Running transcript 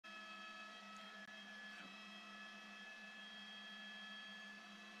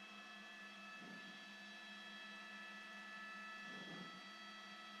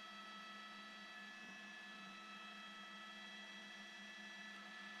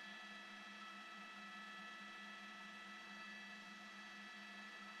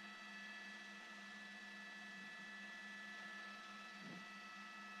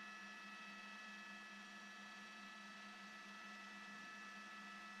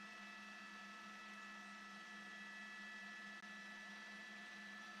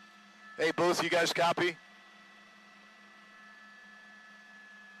Hey, Booth, you guys copy?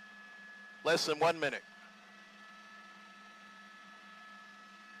 Less than 1 minute.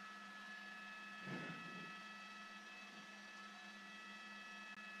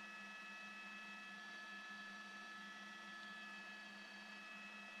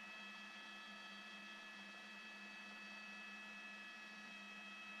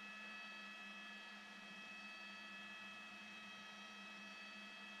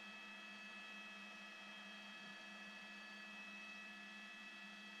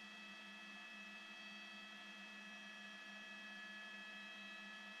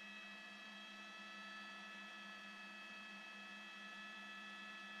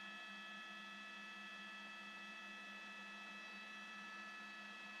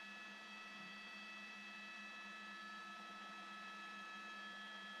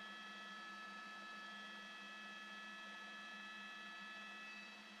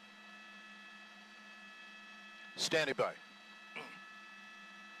 Standing by.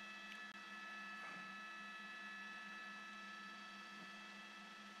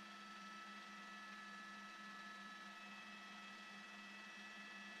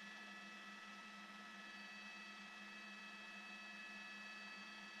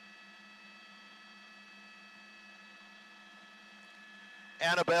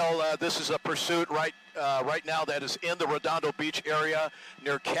 Annabelle, this is a pursuit right now that is in the Redondo Beach area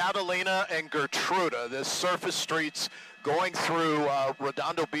near Catalina and Gertruda. This surface streets going through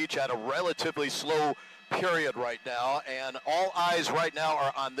Redondo Beach at a relatively slow period right now, and all eyes right now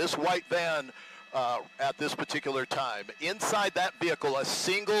are on this white van at this particular time. Inside that vehicle, a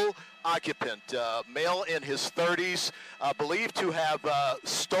single occupant, male in his 30s, believed to have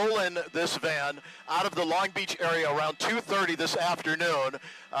stolen this van out of the Long Beach area around 2:30 this afternoon.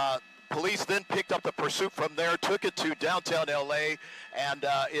 Police then picked up the pursuit from there, took it to downtown LA, and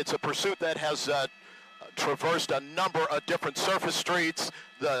it's a pursuit that has traversed a number of different surface streets,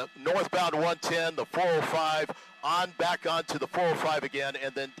 the northbound 110, the 405, back onto the 405 again,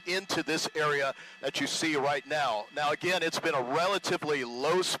 and then into this area that you see right now. Now, again, it's been a relatively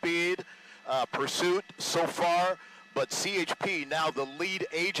low-speed pursuit so far, but CHP, now the lead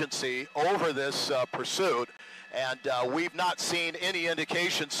agency over this pursuit, and we've not seen any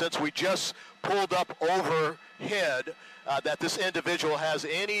indication since we just pulled up overhead that this individual has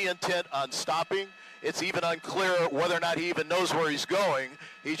any intent on stopping. It's even unclear whether or not he even knows where he's going.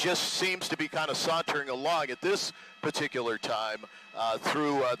 He just seems to be kind of sauntering along at this particular time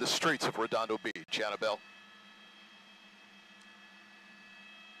through the streets of Redondo Beach. Annabelle.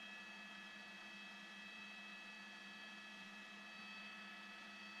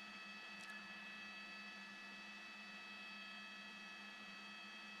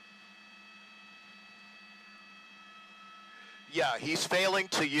 Yeah, he's failing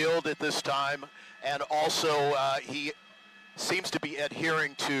to yield at this time, and also he seems to be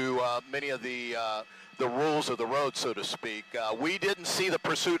adhering to many of the rules of the road, so to speak. We didn't see the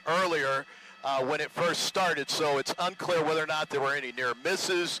pursuit earlier when it first started, so it's unclear whether or not there were any near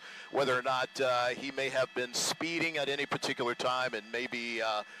misses, whether or not he may have been speeding at any particular time and maybe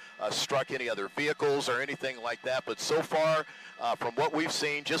struck any other vehicles or anything like that. But so far, from what we've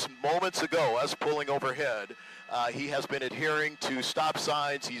seen just moments ago, us pulling overhead, he has been adhering to stop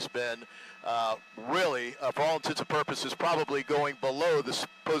signs. He's been really, for all intents and purposes, probably going below the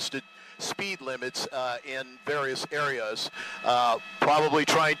posted speed limits in various areas, probably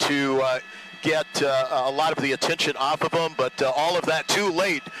trying to get a lot of the attention off of him, but all of that too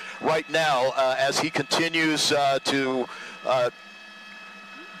late right now as he continues to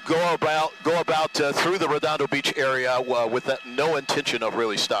go about through the Redondo Beach area with no intention of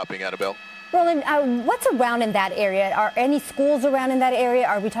really stopping. Annabelle. Roland, what's around in that area? Are any schools around in that area?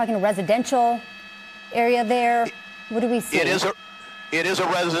 Are we talking a residential area there? What do we see? It is a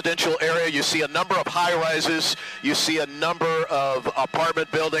residential area. You see a number of high-rises. You see a number of apartment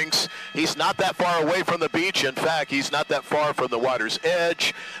buildings. He's not that far away from the beach. In fact, he's not that far from the water's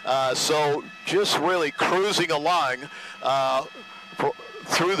edge. So just really cruising along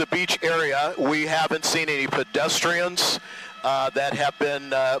through the beach area. We haven't seen any pedestrians that have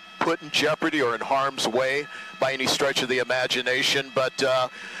been put in jeopardy or in harm's way by any stretch of the imagination. But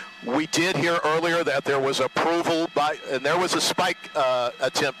we did hear earlier that there was approval and there was a spike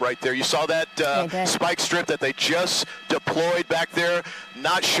attempt right there. You saw that spike strip that they just deployed back there.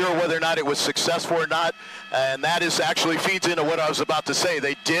 Not sure whether or not it was successful or not. And that actually feeds into what I was about to say.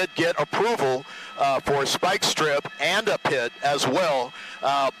 They did get approval for a spike strip and a pit as well.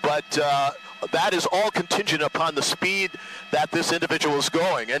 But that is all contingent upon the speed that this individual is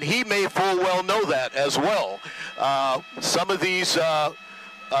going. And he may full well know that as well. Some of these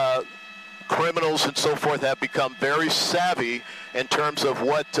criminals and so forth have become very savvy in terms of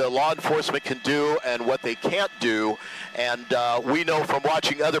what law enforcement can do and what they can't do. And we know from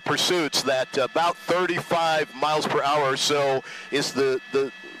watching other pursuits that about 35 miles per hour or so is the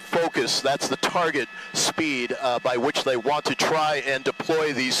focus. That's the target speed by which they want to try and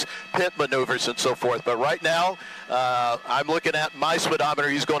deploy these pit maneuvers and so forth. But right now, I'm looking at my speedometer.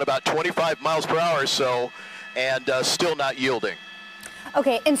 He's going about 25 miles per hour or so, and still not yielding.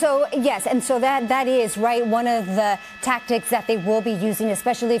 Okay, and so, yes, and so that is, right, one of the tactics that they will be using,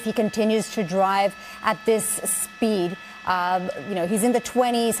 especially if he continues to drive at this speed. You know, he's in the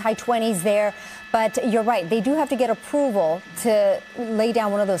 20s, high 20s there, but you're right, they do have to get approval to lay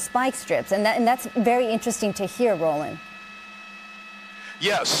down one of those spike strips, and that's very interesting to hear, Roland.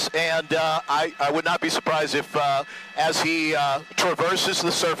 Yes, and I would not be surprised if, as he traverses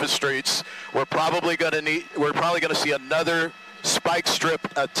the surface streets, we're probably going to see another spike strip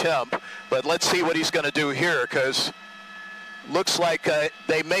attempt. But let's see what he's going to do here, because looks like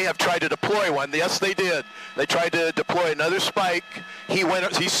they may have tried to deploy one. Yes, they did. They tried to deploy another spike. He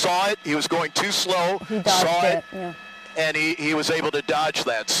saw it. He was going too slow. He dodged it. Yeah. And he was able to dodge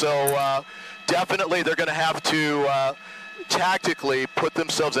that. So definitely they're going to have to tactically put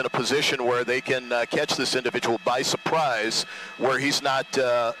themselves in a position where they can catch this individual by surprise, where he's not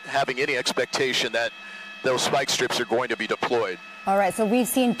having any expectation that those spike strips are going to be deployed. All right, so we've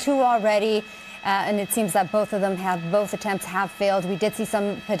seen two already, and it seems that both attempts have failed. We did see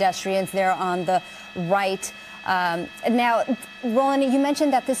some pedestrians there on the right. Now, Roland, you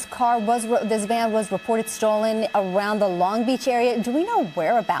mentioned that this van was reported stolen around the Long Beach area. Do we know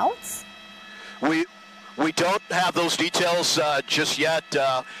whereabouts? We don't have those details just yet.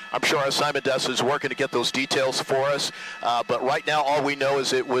 I'm sure our Simon Desk is working to get those details for us. But right now, all we know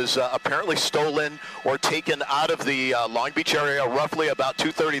is it was apparently stolen or taken out of the Long Beach area roughly about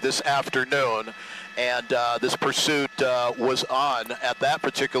 2:30 this afternoon. And this pursuit was on at that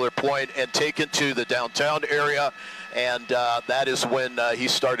particular point and taken to the downtown area. And that is when he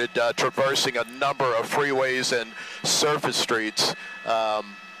started traversing a number of freeways and surface streets.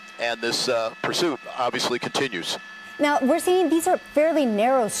 And this pursuit obviously continues. Now, we're seeing these are fairly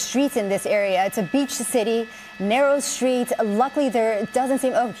narrow streets in this area. It's a beach city, narrow streets. Luckily, it doesn't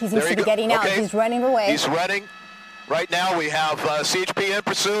seem, oh, he seems to be getting out. He's running away. He's running. Right now, we have CHP in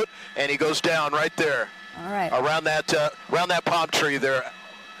pursuit, and he goes down right there. All right. Around that palm tree there.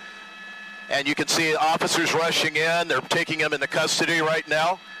 And you can see officers rushing in. They're taking him into custody right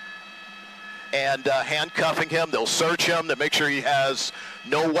now and handcuffing him. They'll search him to make sure he has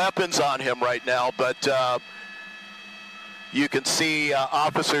no weapons on him right now. But you can see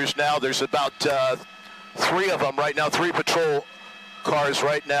officers now. There's about 3 of them right now, 3 patrol cars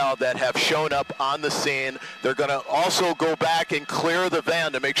right now that have shown up on the scene. They're going to also go back and clear the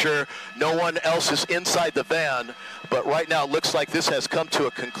van to make sure no one else is inside the van. But right now, it looks like this has come to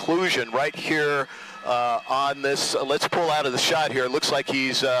a conclusion right here on this. Let's pull out of the shot here. It looks like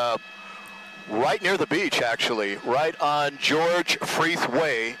he's right near the beach, actually, right on George Freeth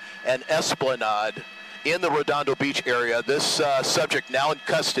Way and Esplanade in the Redondo Beach area. This subject now in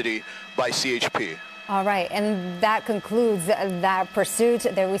custody by CHP. All right, and that concludes that pursuit.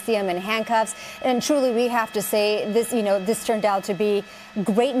 There we see him in handcuffs. And truly, we have to say this, you know, this turned out to be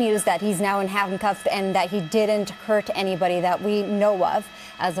great news that he's now in handcuffs and that he didn't hurt anybody that we know of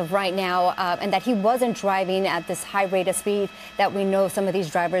as of right now, and that he wasn't driving at this high rate of speed that we know some of these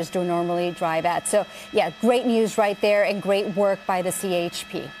drivers do normally drive at. So, yeah, great news right there and great work by the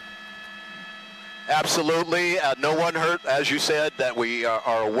CHP. Absolutely. No one hurt, as you said, that we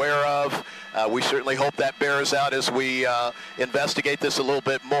are aware of. We certainly hope that bears out as we investigate this a little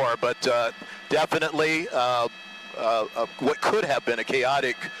bit more. But definitely what could have been a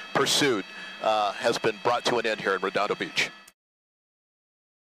chaotic pursuit has been brought to an end here in Redondo Beach.